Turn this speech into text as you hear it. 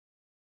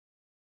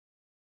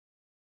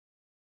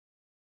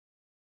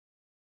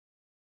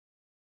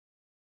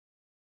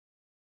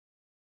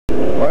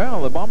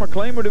Well, the Bomber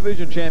Claimer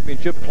Division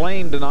Championship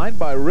claimed tonight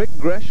by Rick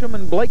Gresham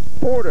and Blake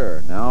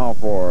Porter. Now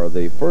for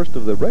the first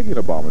of the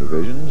regular Bomber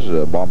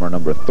divisions, Bomber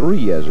number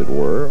 3, as it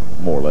were,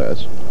 more or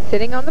less.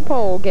 Sitting on the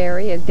pole,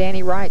 Gary, is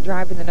Danny Wright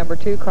driving the number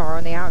 2 car.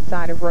 On the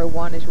outside of row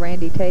 1 is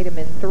Randy Tatum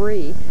in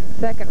 3.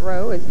 Second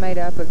row is made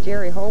up of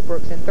Jerry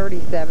Holbrooks in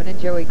 37 and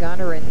Joey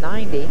Gunner in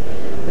 90.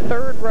 The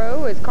third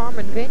row is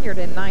Carmon Vinyard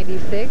in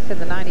 96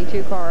 and the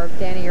 92 car of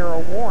Danny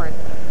Earl Warren.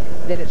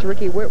 Then it's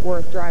Ricky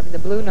Whitworth driving the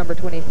blue number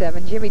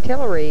 27, Jimmy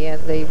Tillery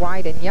in the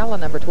white and yellow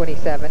number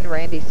 27,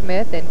 Randy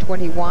Smith in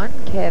 21,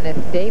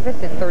 Kenneth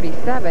Davis in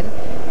 37,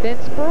 Ben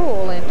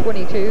Spruill in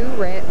 22,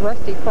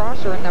 Rusty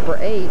Crosser in number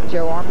 8,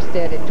 Joe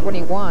Armstead in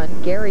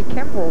 21, Gary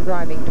Kimbrall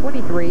driving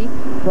 23,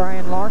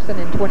 Brian Larson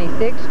in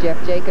 26,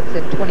 Jeff Jacobs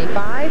in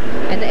 25,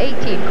 and the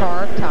 18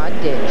 car of Todd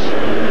Ditch.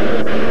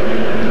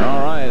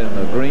 All right, and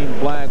the green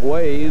flag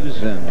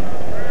waves, and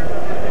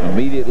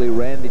immediately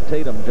Randy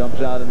Tatum jumps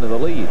out into the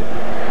lead.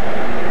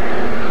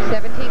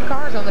 17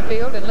 cars on the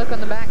field, and look on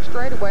the back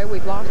straightaway,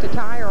 we've lost a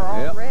tire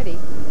already. Yep.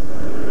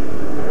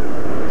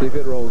 See if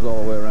it rolls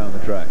all the way around the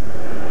track.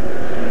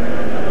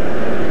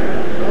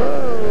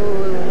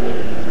 Whoa,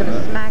 it's going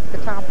to smack the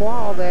top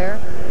wall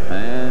there.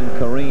 And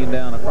careen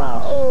down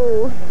across.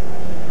 Oh,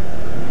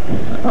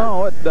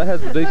 oh, that has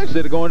the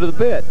decency to go into the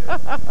pit.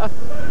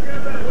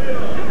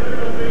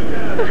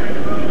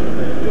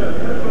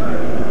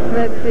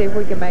 Let's see if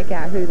we can make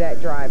out who that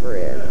driver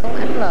is.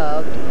 And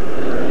loved.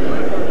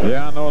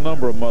 Yeah, I know a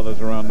number of mothers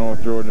around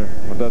North Georgia,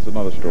 but that's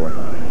another story.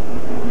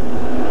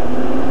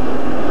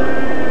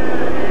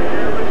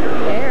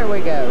 There we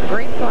go.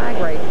 Green flag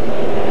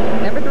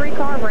racing. Number 3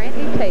 car,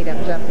 Randy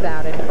Tatum, jumps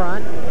out in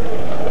front.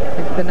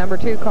 It's the number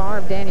 2 car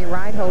of Danny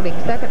Wright holding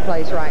second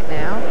place right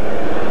now.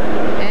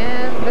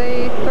 And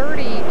the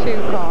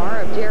 32 car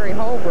of Jerry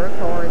Holbrook,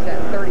 or is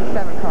that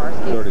 37 car?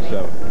 Excuse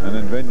 37. me. And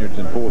then Vineyard's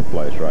in 4th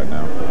place right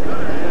now.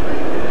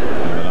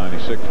 And the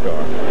 96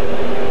 car.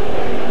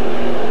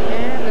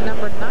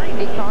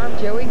 Car of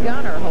Joey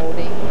Gunner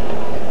holding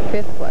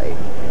 5th place.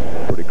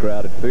 Pretty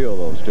crowded field,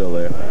 though, still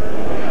there.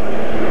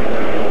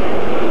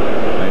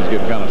 Things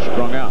getting kind of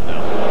strung out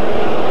now.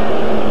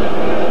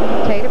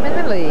 Tatum in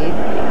the lead.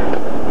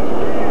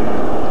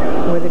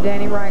 With the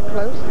Danny Wright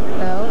close,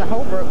 no, the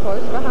Holbrook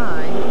close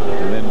behind.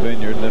 And then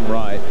Vineyard, then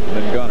Wright, and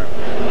then Gunner.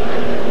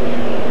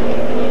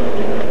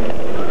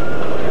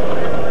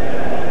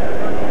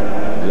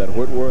 Is that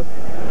Whitworth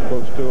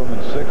close to him in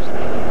 6th?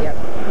 Yep.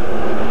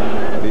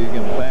 He's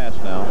getting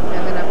fast now.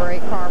 And the number 8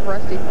 car of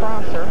Rusty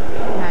Crosser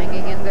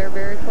hanging in there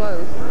very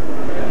close.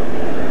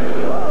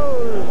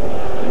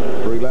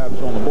 Whoa! 3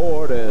 laps on the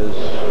board as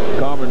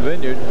Carmon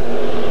Vinyard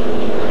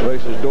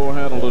races door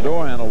handle to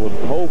door handle with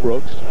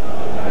Holbrooks.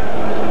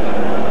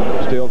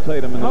 Still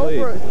Tatum in the lead.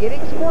 Holbrook's getting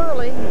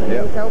squirrely.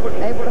 Yep. He's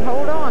able to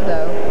hold on,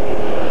 though.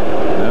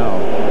 Now,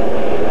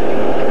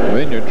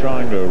 Vinyard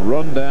trying to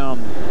run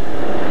down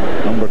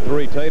number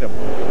 3 Tatum.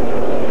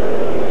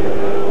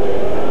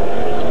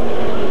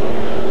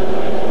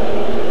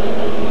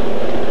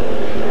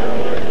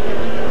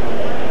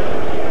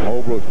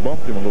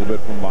 Bumped him a little bit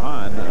from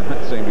behind, and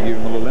that seemed to give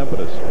him a little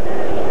impetus.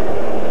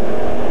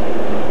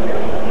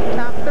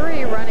 Top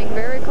 3 running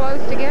very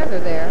close together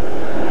there.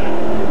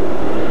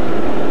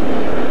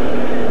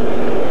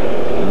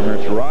 And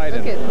there's Wright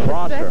and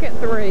Prosser. Second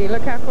 3.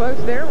 Look how close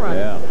they're running.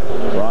 Yeah,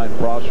 Wright,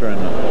 Prosser,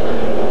 and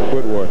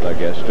Whitworth, I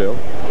guess, still.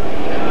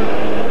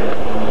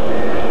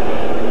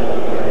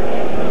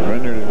 And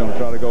Vinyard is going to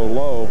try to go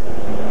low.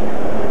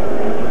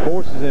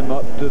 Forces him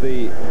up to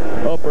the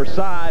upper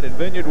side, and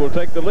Vinyard will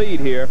take the lead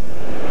here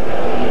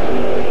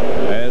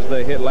as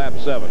they hit lap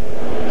 7.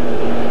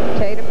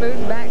 Tatum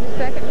moves back to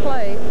second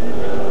place.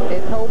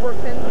 It's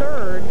Holbrook's in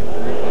 3rd.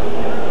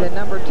 The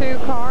number 2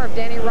 car of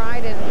Danny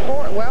Wright in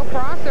 4th. Well,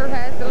 Prosser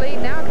has the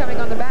lead now, coming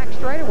on the back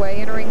straightaway,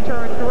 entering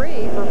turn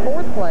 3 for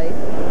 4th place.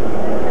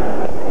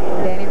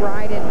 Danny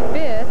Wright in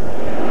 5th.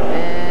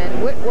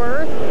 And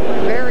Whitworth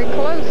very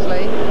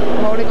closely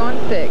holding on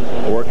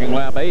 6th. Working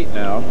lap 8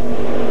 now.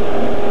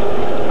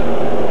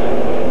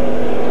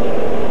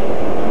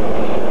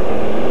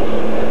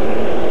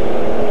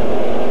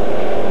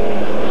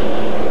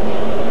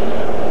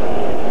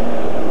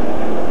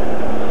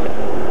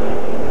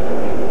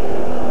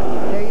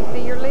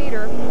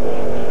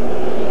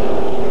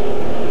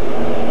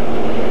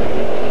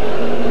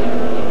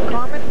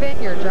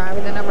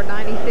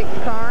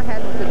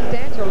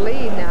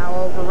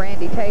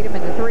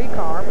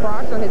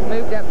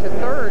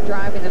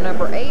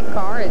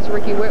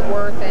 Ricky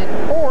Whitworth in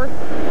 4th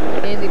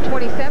in the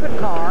 27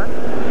 car.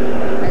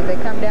 As they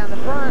come down the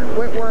front,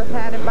 Whitworth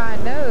had him by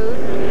a nose.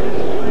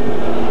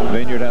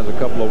 Vinyard has a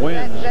couple of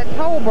wins. That's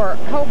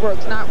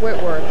Holbrook's, not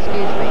Whitworth,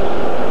 excuse me.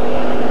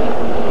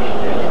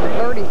 In the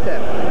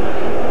 37.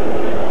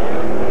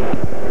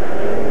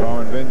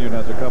 Carmon Vinyard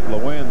has a couple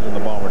of wins in the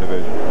Bomber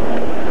division.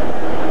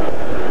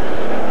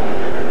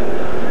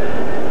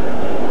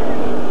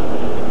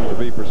 To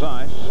be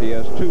precise, he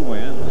has 2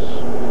 wins.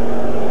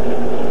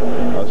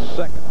 A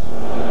second.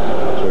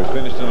 So he's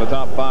finished in the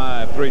top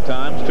 5 3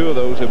 times. 2 of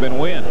those have been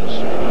wins.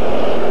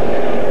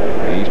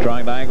 He's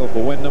trying to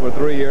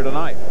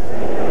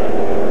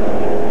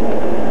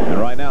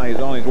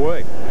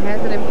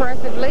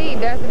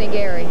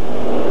Gary.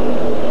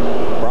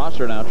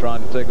 Prosser now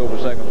trying to take over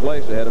second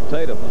place ahead of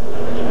Tatum.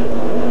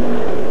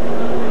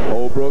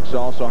 Holbrook's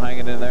also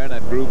hanging in there in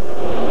that group,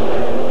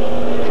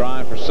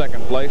 trying for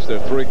second place. There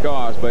are 3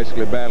 cars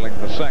basically battling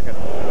for second.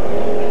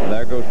 And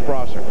there goes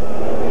Prosser.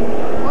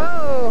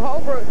 Whoa,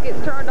 Holbrook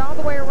gets turned all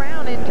the way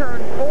around in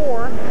turn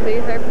 4. See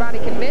if everybody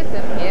can miss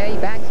him. Yeah, he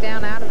backs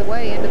down out of the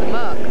way into the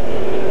muck.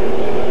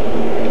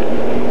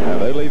 Now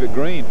they leave it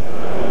green.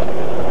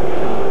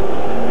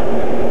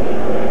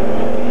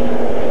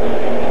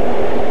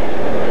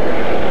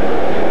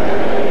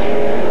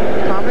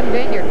 Carmon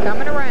Vinyard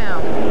coming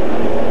around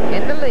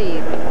in the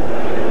lead.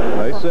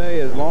 They say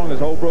as long as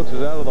Holbrooks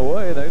is out of the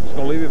way, they're just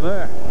going to leave him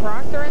there.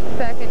 Prosser in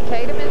second,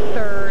 Tatum in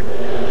third,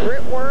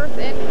 Whitworth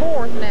in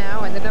fourth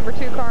now, and the number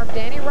 2 car of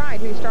Danny Wright,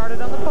 who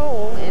started on the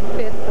pole, in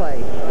 5th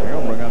place. Here,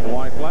 I'll bring out the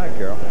white flag,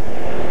 Carol.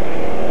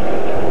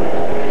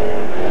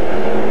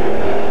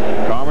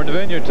 Carmon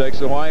Vinyard takes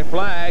the white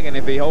flag, and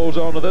if he holds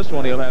on to this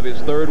one, he'll have his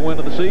 3rd win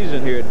of the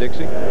season here at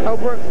Dixie.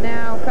 Holbrook's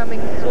now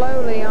coming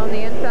slowly on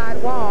the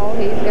inside wall.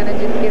 He's going to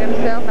just get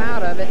himself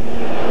out of it.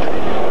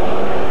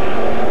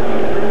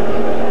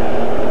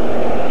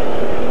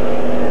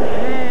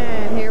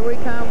 And here we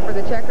come for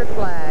the checkered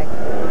flag.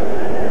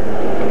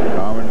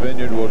 Carmon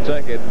Vinyard will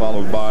take it,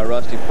 followed by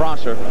Rusty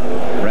Prosser,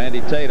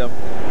 Randy Tatum,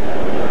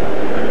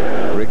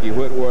 Ricky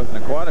Whitworth,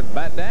 and quite a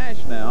bat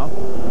dash now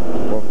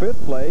for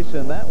 5th place,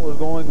 and that was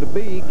going to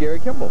be Gary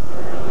Kimbrall.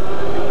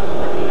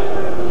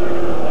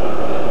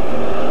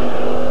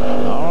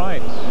 All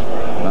right,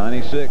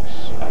 96.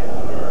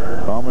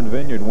 Carmon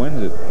Vinyard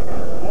wins it,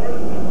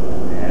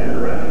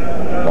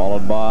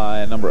 followed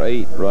by number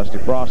 8, Rusty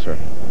Prosser.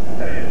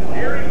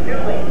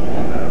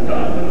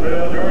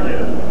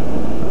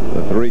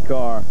 The 3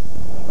 car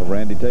of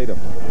Randy Tatum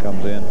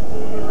comes in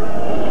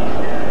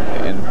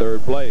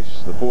 3rd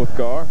place. The 4th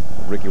car,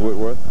 Ricky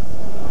Whitworth,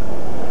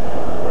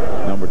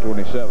 number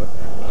 27,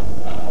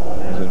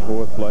 is in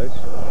 4th place.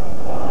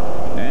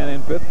 And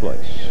in 5th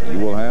place, you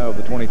will have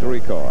the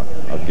 23 car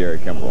of Gary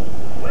Kimbrall.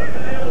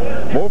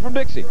 More from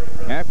Dixie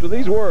after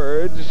these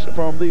words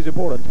from these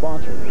important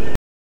sponsors.